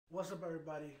What's up,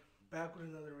 everybody? Back with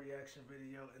another reaction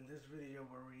video. In this video,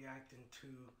 we're reacting to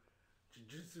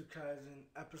Jujutsu Kaisen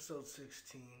episode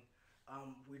 16.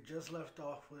 We just left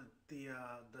off with the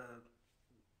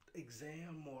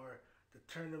exam or the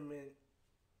tournament,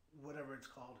 whatever it's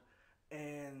called,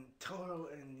 and Toro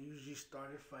and Yuji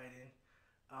started fighting.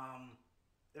 Um,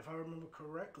 if I remember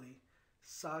correctly,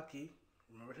 Saki,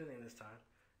 remember her name this time,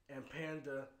 and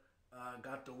Panda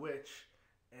got the witch,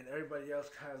 and everybody else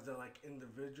has their like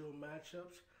individual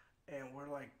matchups, and we're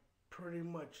like pretty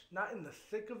much not in the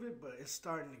thick of it, but it's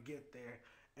starting to get there.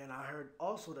 And I heard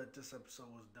also that this episode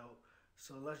was dope,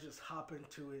 so let's just hop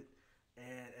into it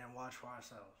and watch for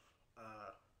ourselves.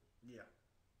 Yeah.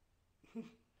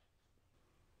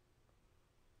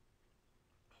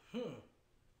 Hmm.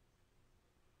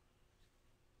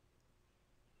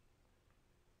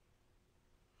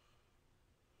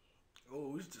 Oh,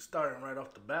 we just starting right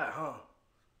off the bat, huh?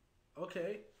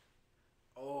 Okay.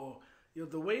 Oh,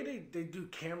 the way they do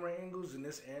camera angles in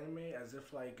this anime as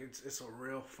if like it's a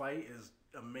real fight is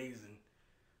amazing.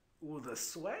 Ooh, the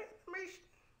sweat animation.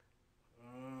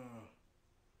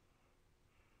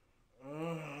 Mm,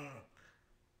 mm,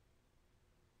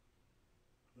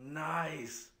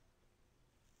 nice.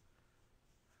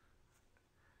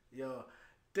 Yo,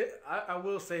 I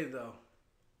will say though,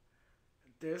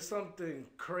 there's something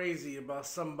crazy about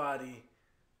somebody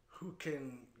who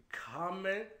can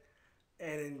comment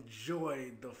and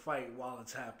enjoy the fight while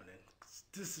it's happening.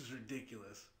 This is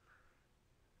ridiculous.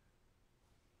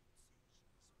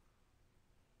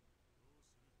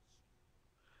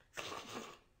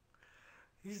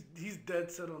 He's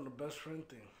dead set on the best friend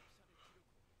thing.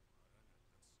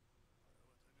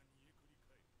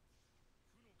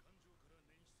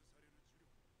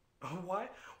 Why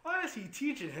why is he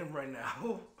teaching him right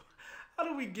now? How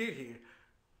do we get here?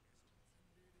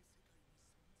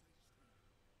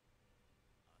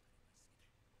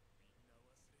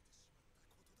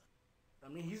 I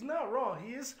mean, he's not wrong.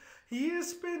 He is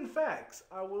spitting facts.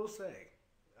 I will say,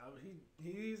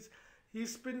 he's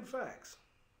spitting facts.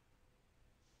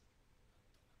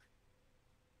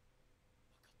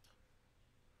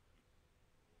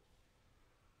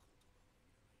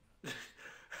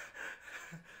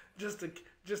 just a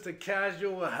just a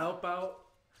casual help out.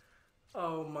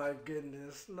 Oh my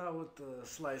goodness, not with the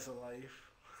slice of life.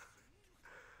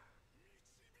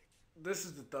 This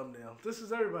is the thumbnail. This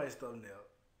is everybody's thumbnail.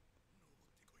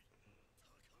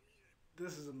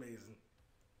 This is amazing.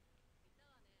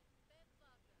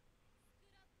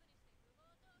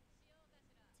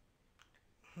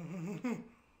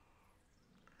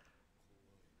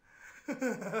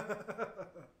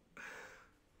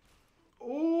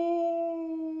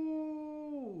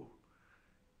 Ooh.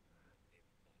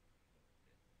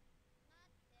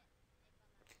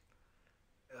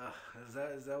 Uh, is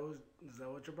that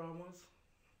what your problem was?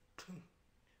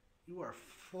 You are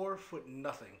 4 foot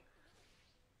nothing.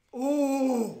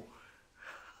 Ooh.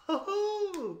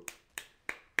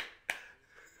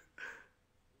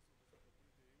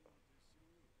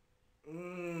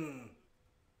 mm.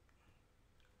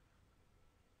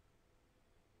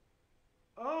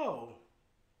 Oh.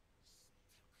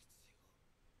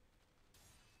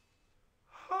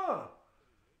 Huh.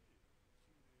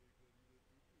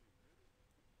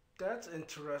 That's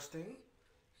interesting.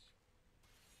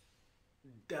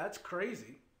 That's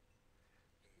crazy.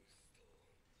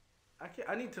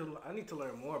 I need to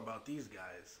learn more about these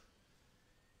guys.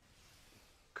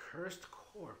 Cursed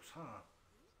corpse, huh?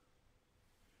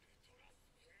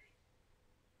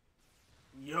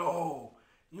 Yo,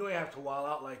 you ain't have to wild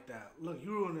out like that. Look,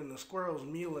 you ruining the squirrel's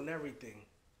meal and everything.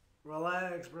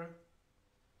 Relax, bro.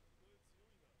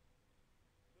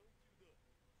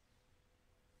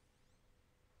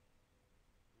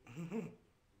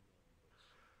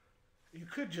 You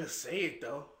could just say it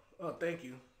though. Oh, thank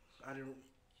you. I didn't.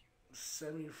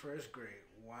 Semi first grade.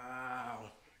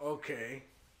 Wow. Okay.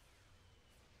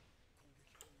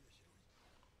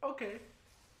 Okay.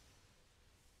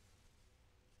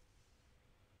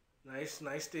 Nice,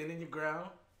 nice standing your ground.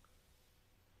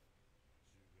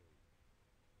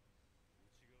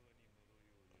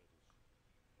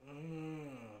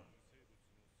 Mm.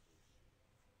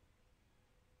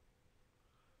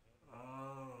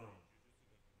 Oh.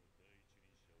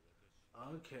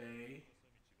 Okay.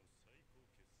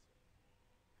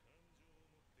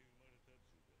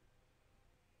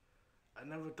 I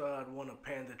never thought I'd want a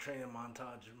panda training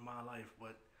montage in my life,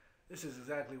 but this is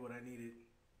exactly what I needed.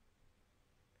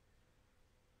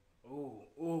 Ooh,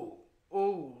 ooh,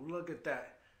 ooh, look at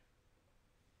that.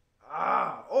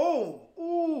 Ah, oh,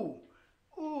 ooh,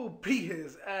 ooh, beat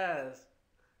his ass.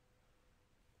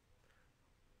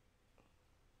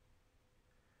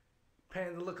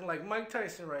 Panda looking like Mike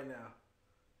Tyson right now.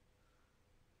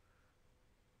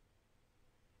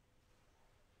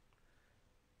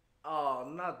 Oh,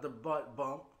 not the butt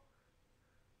bump.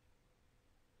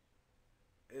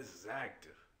 It's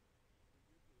active.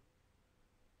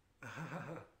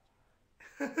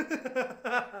 uh,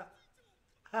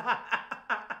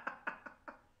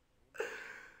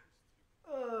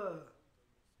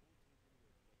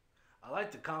 I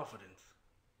like the confidence.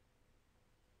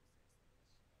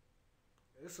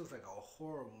 This looks like a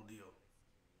horrible deal.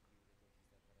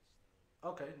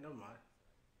 Okay, never mind.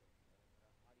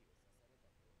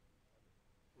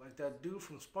 Like that dude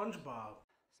from SpongeBob.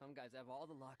 Some guys have all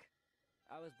the luck.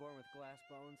 I was born with glass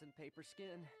bones and paper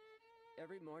skin.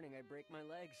 Every morning I break my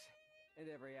legs, and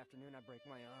every afternoon I break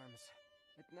my arms.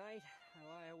 At night, I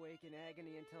lie awake in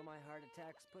agony until my heart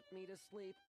attacks put me to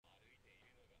sleep.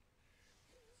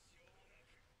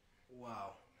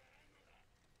 Wow.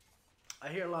 I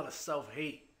hear a lot of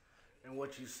self-hate in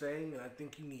what you're saying, and I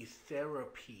think you need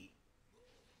therapy.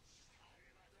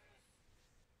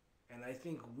 And I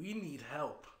think we need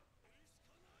help.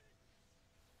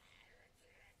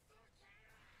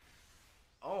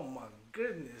 Oh my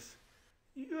goodness.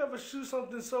 You ever shoot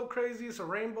something so crazy it's a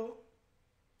rainbow?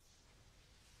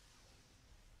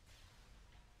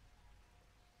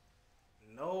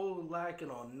 No lacking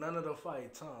on none of the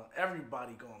fights, huh?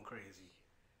 Everybody going crazy.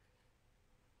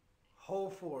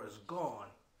 Whole four is gone.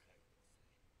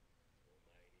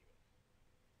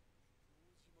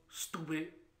 Stupid.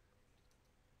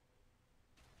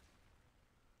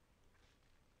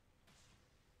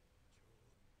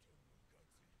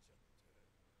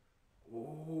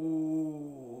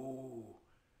 Ooh.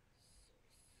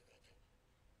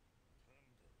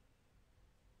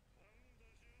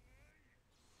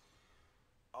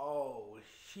 Oh,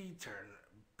 he turned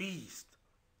beast.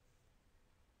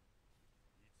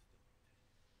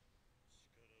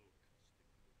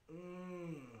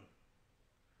 Mm.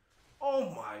 Oh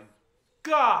my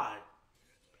God.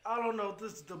 I don't know if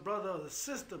this is the brother or the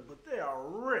sister, but they are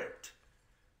ripped.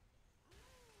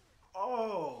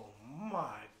 Oh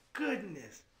my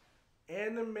goodness.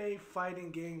 Anime fighting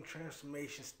game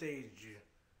transformation stage.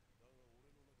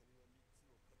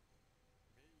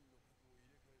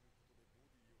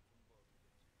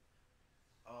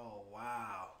 Oh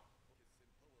wow.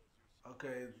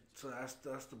 Okay, so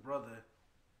that's the brother.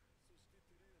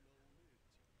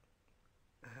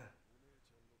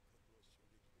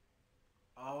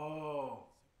 Oh.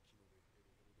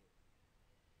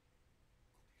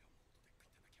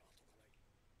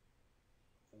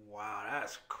 Wow,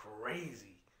 that's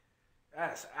crazy.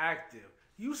 That's active.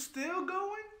 You still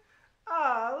going?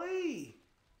 Ali.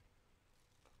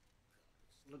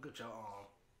 Look at your arm.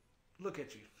 Look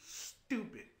at you.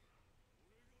 Stupid.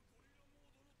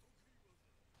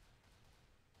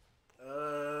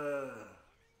 Uh.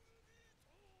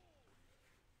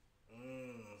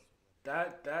 Mm,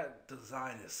 that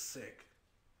design is sick.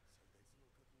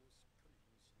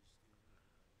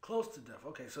 Close to death.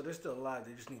 Okay, so they're still alive.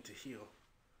 They just need to heal.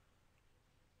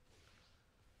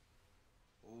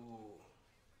 Ooh.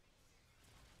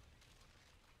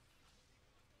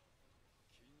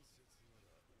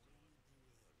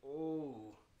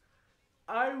 Ooh.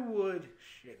 I would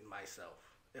shit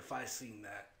myself if I seen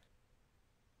that.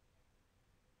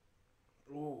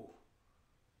 Ooh.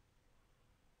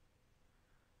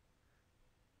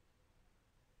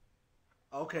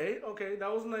 Okay, okay. That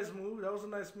was a nice move. That was a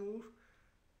nice move.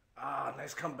 Ah,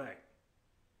 nice comeback.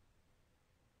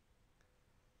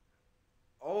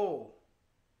 Oh,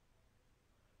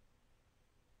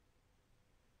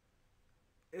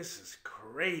 this is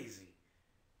crazy.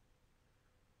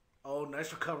 Oh,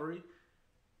 nice recovery.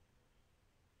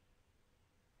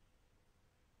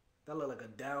 That looked like a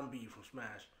down B from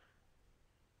Smash.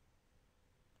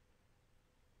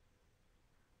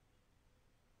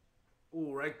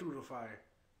 Ooh, right through the fire.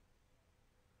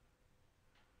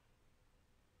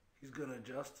 He's gonna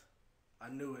adjust. I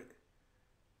knew it.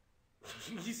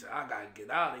 He said, I gotta get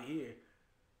out of here.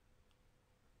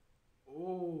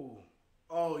 Ooh.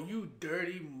 Oh, you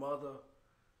dirty mother.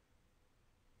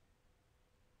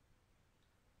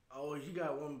 Oh, he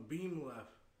got one beam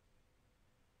left.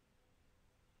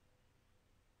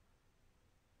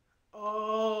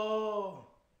 Oh.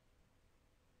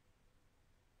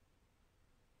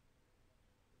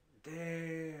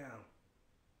 Damn.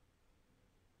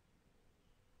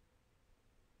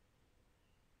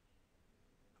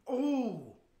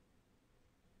 Ooh.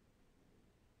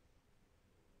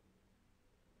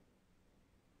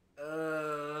 Uh.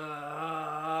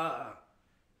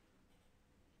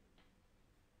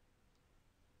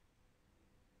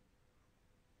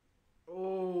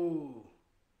 Ooh.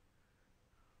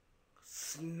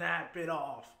 snap it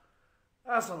off.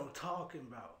 That's what I'm talking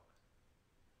about.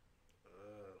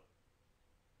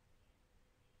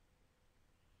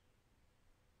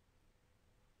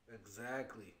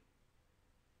 Exactly.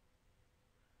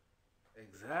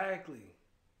 Exactly.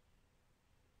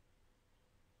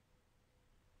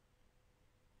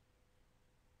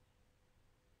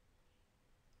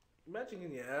 Imagine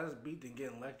getting your ass beat and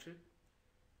getting lectured.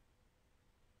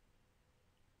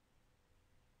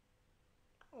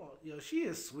 Oh, yo, she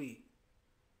is sweet.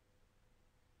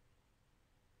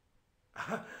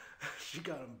 She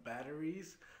got them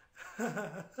batteries.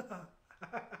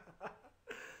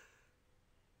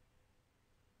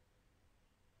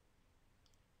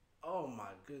 Oh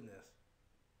my goodness.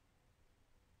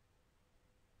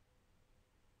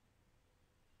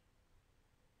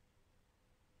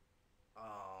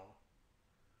 Oh,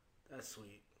 that's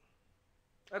sweet.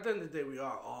 At the end of the day, we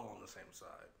are all on the same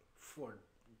side for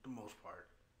the most part.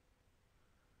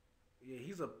 Yeah,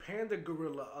 he's a panda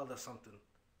gorilla, other something.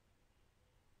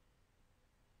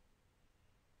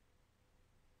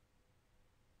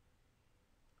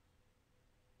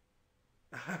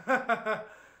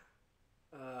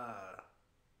 uh,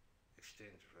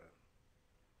 exchange friend.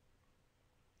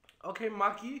 Okay,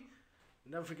 Maki.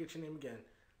 Never forget your name again.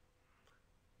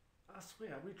 I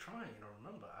swear, I be trying to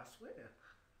remember. I swear.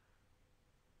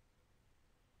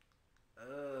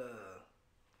 Uh,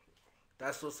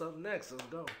 that's what's up next. Let's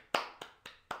go.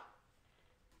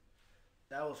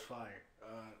 That was fire.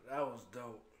 That was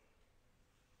dope.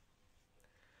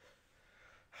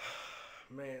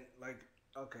 Man, like,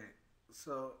 okay.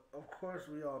 So, of course,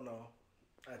 we all know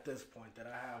at this point that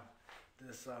I have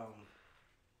this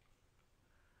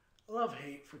love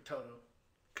hate for Toto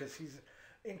because he's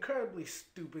incredibly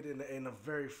stupid in a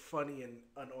very funny and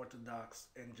unorthodox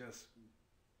and just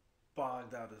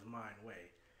bogged out his mind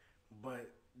way.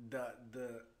 But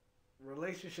the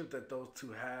relationship that those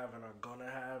two have and are gonna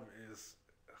have is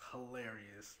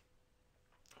hilarious.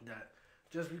 That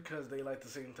just because they like the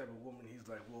same type of woman, he's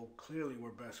like, well, clearly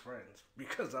we're best friends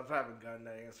because I haven't gotten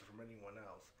that answer from anyone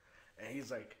else. And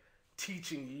he's like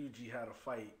teaching Yuji how to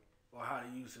fight or how to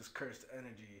use his cursed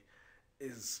energy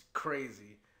is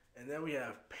crazy. And then we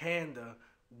have Panda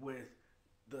with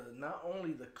the not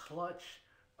only the clutch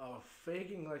of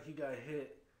faking like he got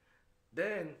hit,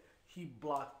 then he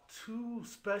blocked two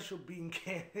special beam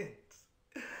cannons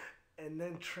and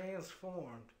then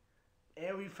transformed.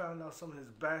 And we found out some of his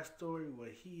backstory, what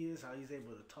he is, how he's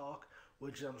able to talk,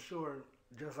 which I'm sure,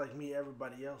 just like me,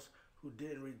 everybody else who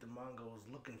didn't read the manga was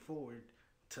looking forward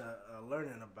to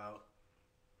learning about.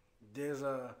 There's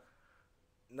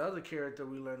another character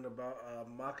we learned about,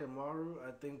 Makamaru.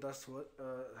 I think that's what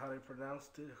how they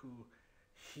pronounced it. Who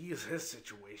his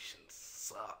situation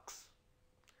sucks.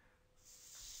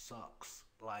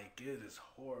 Like it is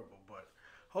horrible, but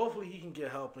hopefully he can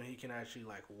get help and he can actually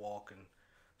like walk and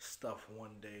stuff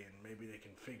one day, and maybe they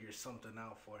can figure something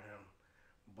out for him.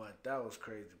 But that was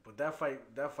crazy. But that fight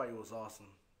was awesome.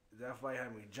 That fight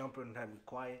had me jumping, had me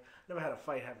quiet. Never had a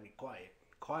fight have me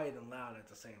quiet and loud at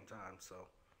the same time. So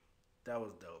that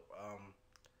was dope.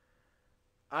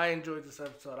 I enjoyed this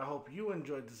episode. I hope you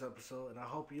enjoyed this episode, and I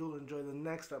hope you'll enjoy the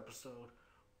next episode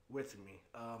with me.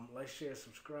 Like, share,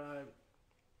 subscribe.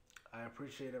 I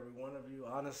appreciate every one of you.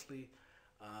 Honestly,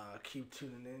 keep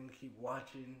tuning in, keep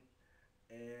watching,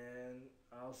 and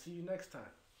I'll see you next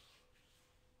time.